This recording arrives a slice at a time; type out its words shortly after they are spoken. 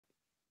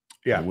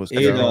Yeah. We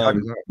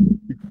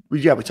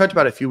talked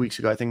about it a few weeks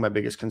ago. I think my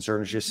biggest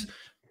concern is just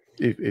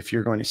if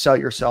you're going to sell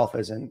yourself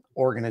as an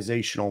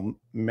organizational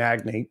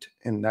magnate,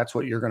 and that's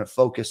what you're going to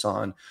focus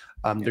on,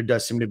 there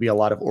does seem to be a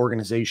lot of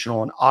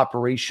organizational and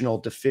operational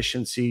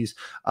deficiencies.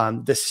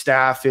 The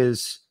staff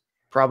is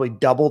probably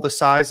double the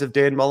size of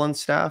Dan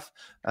Mullen's staff.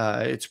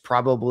 It's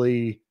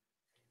probably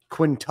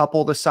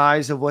quintuple the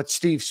size of what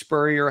Steve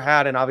Spurrier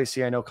had. And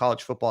obviously I know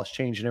college football has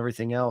changed and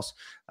everything else.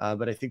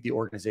 But I think the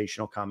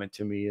organizational comment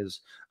to me is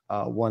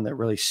one that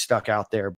really stuck out there.